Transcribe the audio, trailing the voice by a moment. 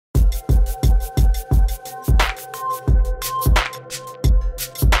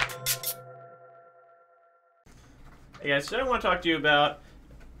Hey guys, today I want to talk to you about,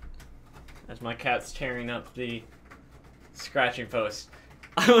 as my cat's tearing up the scratching post,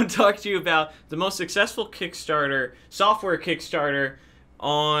 I want to talk to you about the most successful Kickstarter, software Kickstarter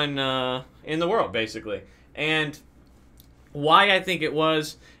on in the world, basically, and why I think it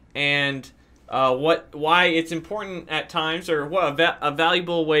was, and why it's important at times, or what a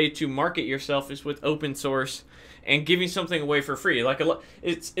valuable way to market yourself is with open source and giving something away for free. Like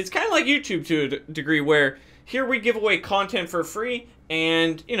it's kind of like YouTube to a degree, where here we give away content for free,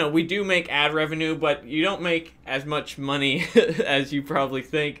 and you know, we do make ad revenue, but you don't make as much money as you probably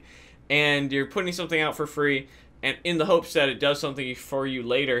think, and you're putting something out for free and in the hopes that it does something for you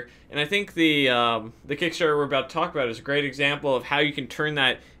later. And I think the Kickstarter we're about to talk about is a great example of how you can turn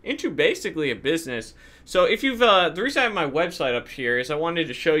that into basically a business. So if you've the reason I have my website up here is I wanted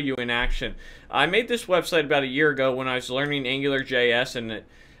to show you in action. I made this website about a year ago when I was learning AngularJS, and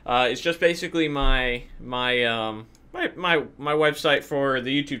it's just basically my website for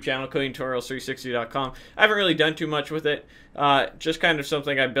the YouTube channel, codingtutorials360.com. I haven't really done too much with it. Just kind of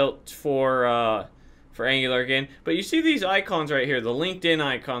something I built for Angular again. But you see these icons right here, the LinkedIn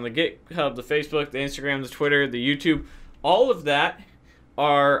icon, the GitHub, the Facebook, the Instagram, the Twitter, the YouTube, all of that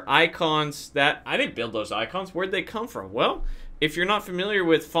are icons that I didn't build. Those icons, where'd they come from? Well, if you're not familiar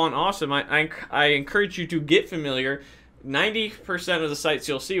with Font Awesome, I encourage you to get familiar. 90% of the sites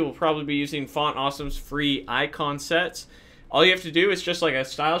you'll see will probably be using Font Awesome's free icon sets. All you have to do is just like a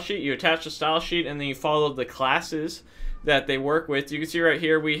style sheet. You attach a style sheet and then you follow the classes that they work with. You can see right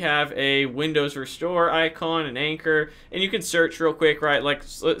here we have a Windows Restore icon, an anchor, and you can search real quick, right? Like,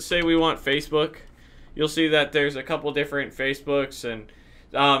 let's say we want Facebook. You'll see that there's a couple different Facebooks, and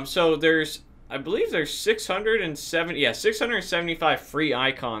so there's, I believe there's 675 free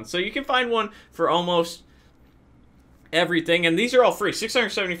icons. So you can find one for almost everything, and these are all free.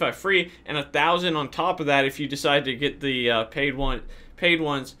 675 free, and 1,000 on top of that if you decide to get the paid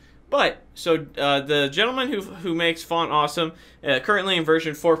ones. But so the gentleman who makes Font Awesome, currently in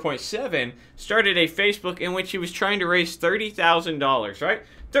version 4.7, started a Facebook in which he was trying to raise $30,000, right?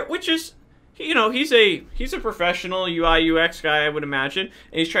 Which is, you know, he's a professional UI UX guy, I would imagine,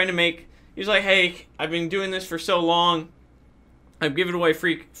 and he's trying to make. He's like, hey, I've been doing this for so long. I'm giving away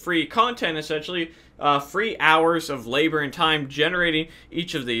free content, essentially, free hours of labor and time generating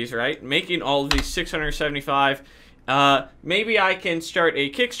each of these, right? Making all of these 675. Maybe I can start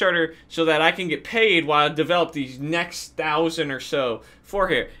a Kickstarter so that I can get paid while I develop these next 1,000 or so for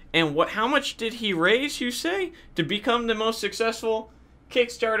here. And how much did he raise, you say, to become the most successful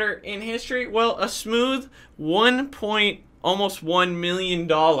Kickstarter in history? Well, a smooth almost $1 million.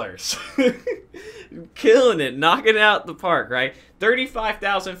 Killing it, knocking it out the park, right?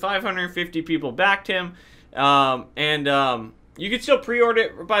 35,550 people backed him, you can still pre-order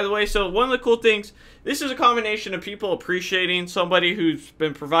it, by the way. So one of the cool things, this is a combination of people appreciating somebody who's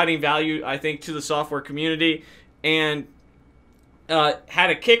been providing value, I think, to the software community, and had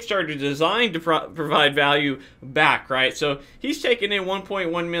a Kickstarter designed to provide value back, right? So he's taking in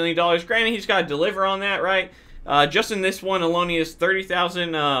 $1.1 million. Granted, he's got to deliver on that, right? Just in this one alone, he has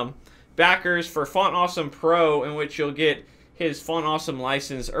 30,000 backers for Font Awesome Pro, in which you'll get his Font Awesome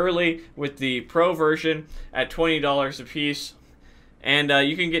license early with the Pro version at $20 a piece. And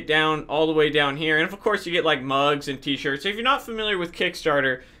you can get down all the way down here. And of course, you get like mugs and t-shirts. So if you're not familiar with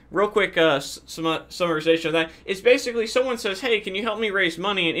Kickstarter, real quick summarization of that. It's basically someone says, hey, can you help me raise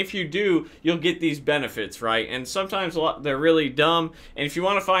money? And if you do, you'll get these benefits, right? And sometimes they're really dumb. And if you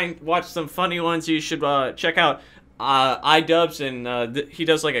want to watch some funny ones, you should check out iDubbbz, and he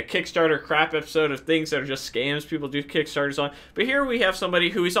does like a Kickstarter crap episode of things that are just scams people do Kickstarters on. But here we have somebody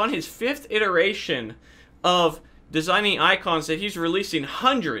who is on his 5th iteration of designing icons, that he's releasing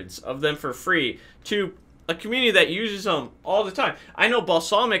hundreds of them for free to a community that uses them all the time. I know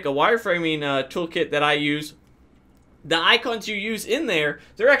Balsamiq, a wireframing toolkit that I use, the icons you use in there,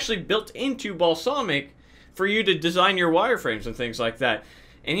 they're actually built into Balsamiq for you to design your wireframes and things like that.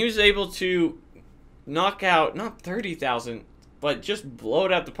 And he was able to knock out, not 30,000, but just blow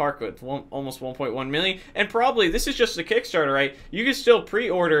it out the park with almost 1.1 million. And probably, this is just a Kickstarter, right? You can still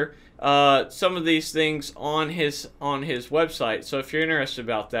pre-order some of these things on his website. So if you're interested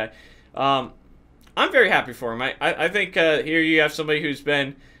about that, I'm very happy for him. I think here you have somebody who's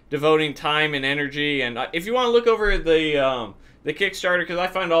been devoting time and energy. And if you want to look over the Kickstarter, because I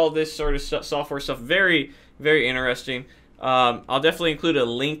find all this sort of software stuff very, very interesting. I'll definitely include a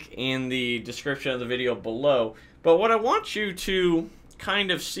link in the description of the video below. But what I want you to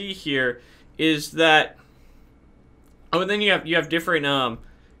kind of see here is that, oh, and then you have different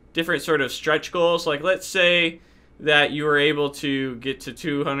different sort of stretch goals. Like, let's say that you were able to get to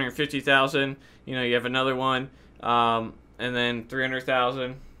 250,000. You know, you have another one. and then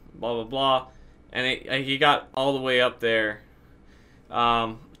 300,000, blah blah blah, and he got all the way up there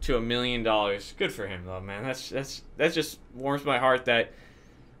to $1 million. Good for him though, man. That just warms my heart that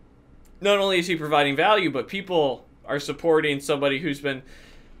not only is he providing value, but people are supporting somebody who's been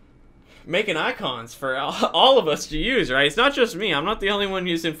making icons for all of us to use, right? It's not just me. I'm not the only one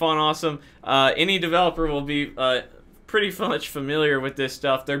using Font Awesome. Any developer will be pretty much familiar with this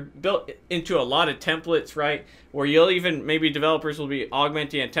stuff. They're built into a lot of templates, right? Where you'll even, maybe developers will be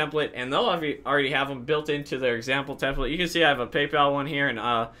augmenting a template and they'll already have them built into their example template. You can see I have a PayPal one here and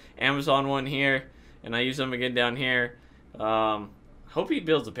Amazon one here, and I use them again down here. Hope he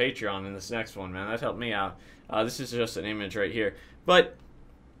builds a Patreon in this next one, man. That'd help me out. This is just an image right here. But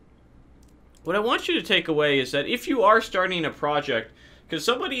what I want you to take away is that if you are starting a project, because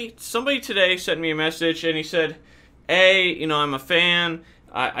somebody today sent me a message and he said, hey, you know, I'm a fan.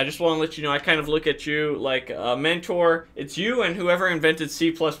 I just want to let you know I kind of look at you like a mentor. It's you and whoever invented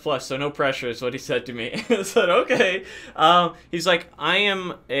C++, so no pressure is what he said to me. I said, okay. He's like, I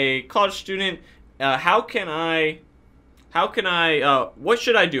am a college student. What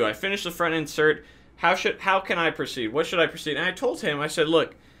should I do? I finished the front end cert. How can I proceed? What should I proceed? And I told him, I said,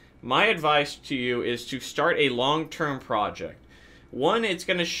 look, my advice to you is to start a long-term project. One, it's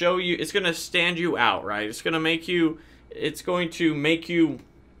going to show you, it's going to stand you out, right? It's going to make you,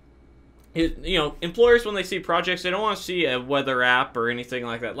 you know, employers, when they see projects, they don't want to see a weather app or anything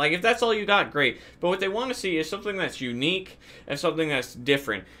like that. Like, if that's all you got, great. But what they want to see is something that's unique and something that's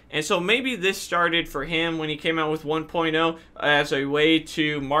different. And so maybe this started for him when he came out with 1.0 as a way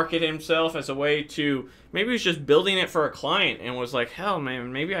to market himself, as a way to, maybe he was just building it for a client and was like, hell,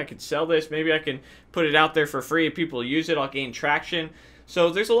 man, maybe I could sell this. Maybe I can put it out there for free. If people use it, I'll gain traction. So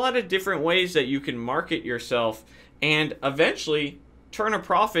there's a lot of different ways that you can market yourself and eventually turn a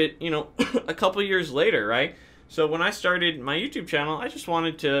profit, you know, a couple years later, right? So when I started my YouTube channel, I just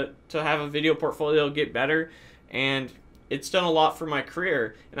wanted to have a video portfolio get better, and it's done a lot for my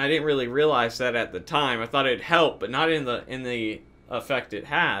career, and I didn't really realize that at the time. I thought it'd help, but not in the effect it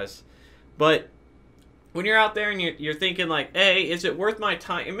has. But when you're out there and you're thinking like, hey, is it worth my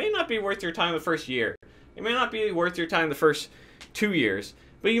time? It may not be worth your time the first year. It may not be worth your time the first 2 years.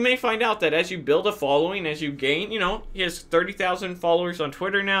 But you may find out that as you build a following, as you gain, you know, he has 30,000 followers on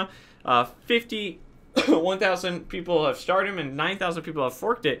Twitter now, 51,000 people have started him, and 9,000 people have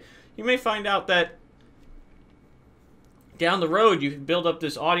forked it. You may find out that down the road you build up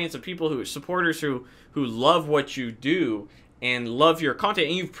this audience of people who are supporters who love what you do and love your content,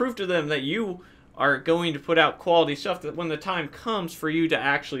 and you've proved to them that you are going to put out quality stuff, that when the time comes for you to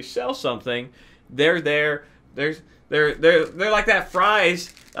actually sell something, they're there. They're like that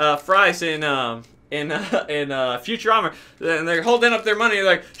fries in Futurama, and they're holding up their money. They're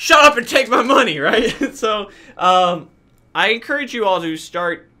like, shut up and take my money, right? So I encourage you all to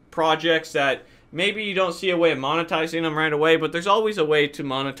start projects that maybe you don't see a way of monetizing them right away, but there's always a way to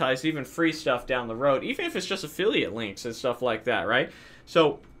monetize even free stuff down the road, even if it's just affiliate links and stuff like that, right?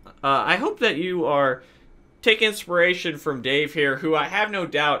 So I hope that you are take inspiration from Dave here, who I have no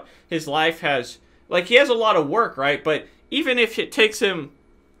doubt his life has, like, he has a lot of work, right? But even if it takes him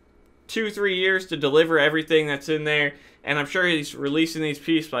 2-3 years to deliver everything that's in there, and I'm sure he's releasing these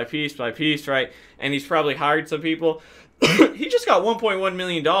piece by piece by piece, right? And he's probably hired some people. He just got $1.1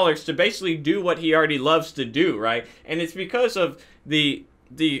 million to basically do what he already loves to do, right? And it's because of the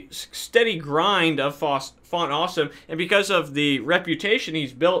steady grind of Font Awesome, and because of the reputation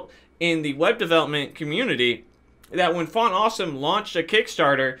he's built in the web development community, that when Font Awesome launched a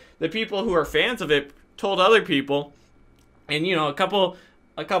Kickstarter, the people who are fans of it told other people, and you know, a couple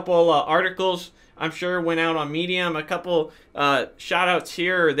articles I'm sure went out on Medium, a couple shout outs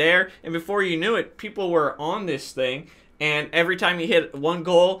here or there, and before you knew it, people were on this thing, and every time he hit one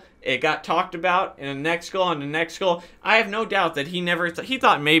goal, it got talked about, and the next goal, and the next goal. I have no doubt that he he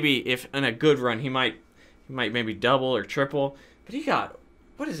thought maybe if in a good run he might maybe double or triple, but he got,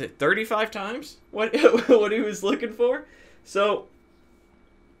 what is it, 35 times what what he was looking for? So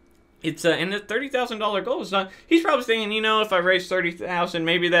it's and the $30,000 goal is done. He's probably thinking, you know, if I raise 30,000,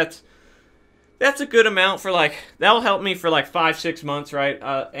 maybe that's a good amount for, like, that'll help me for like 5-6 months, right?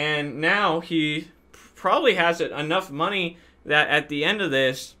 And now he probably has enough money that at the end of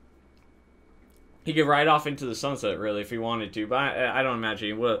this he could ride off into the sunset, really, if he wanted to. But I don't imagine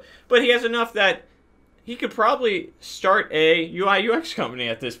he will. But he has enough that he could probably start a UI UX company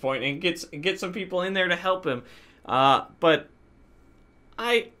at this point and get some people in there to help him. But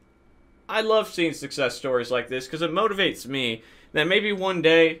I love seeing success stories like this because it motivates me that maybe one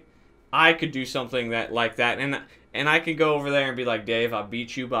day I could do something like that. and I could go over there and be like, Dave, I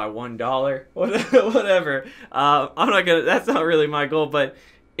beat you by $1, whatever. I'm not gonna. That's not really my goal, but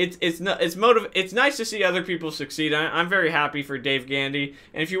it's nice to see other people succeed. I'm very happy for Dave Gandy,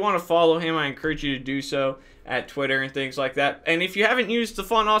 and if you want to follow him, I encourage you to do so at Twitter and things like that. And if you haven't used the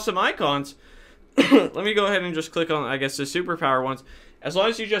Fun Awesome icons, let me go ahead and just click on, I guess, the superpower ones. As long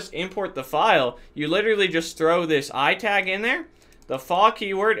as you just import the file, you literally just throw this I tag in there, the FAW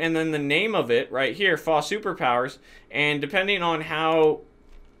keyword, and then the name of it right here, FAW Superpowers. And depending on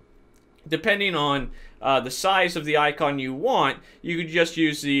the size of the icon you want, you could just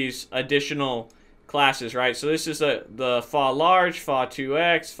use these additional classes, right? So this is the FAW Large, FAW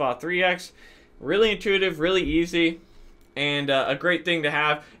 2X, FAW 3X. Really intuitive, really easy, and a great thing to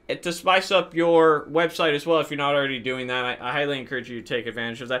have to spice up your website as well. If you're not already doing that, I highly encourage you to take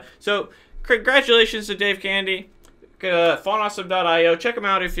advantage of that. So congratulations to Dave Gandy. Funawesome.io. Check them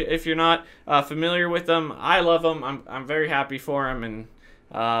out if you're not familiar with them. I love them. I'm very happy for them, and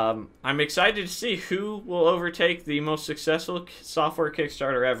I'm excited to see who will overtake the most successful software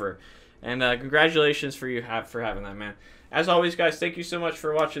Kickstarter ever. And congratulations for having that, man. As always, guys, thank you so much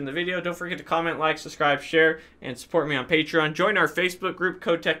for watching the video. Don't forget to comment, like, subscribe, share, and support me on Patreon. Join our Facebook group,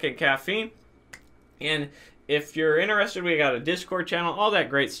 Code Tech and Caffeine. And if you're interested, we got a Discord channel, all that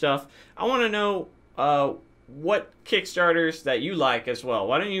great stuff. I want to know what Kickstarters that you like as well.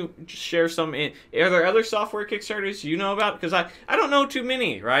 Why don't you just share some in? Are there other software Kickstarters you know about? Because I don't know too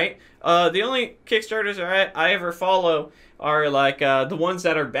many, right? The only Kickstarters I ever follow are like the ones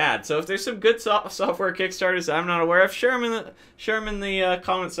that are bad. So if there's some good software Kickstarters that I'm not aware of, share them in the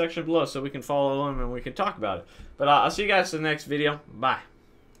comment section below so we can follow them and we can talk about it. But I'll see you guys in the next video. Bye.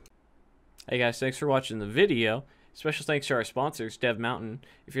 Hey guys, thanks for watching the video. Special thanks to our sponsors, Dev Mountain.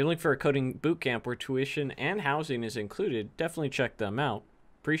 If you're looking for a coding bootcamp where tuition and housing is included, definitely check them out.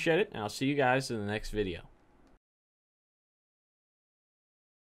 Appreciate it, and I'll see you guys in the next video.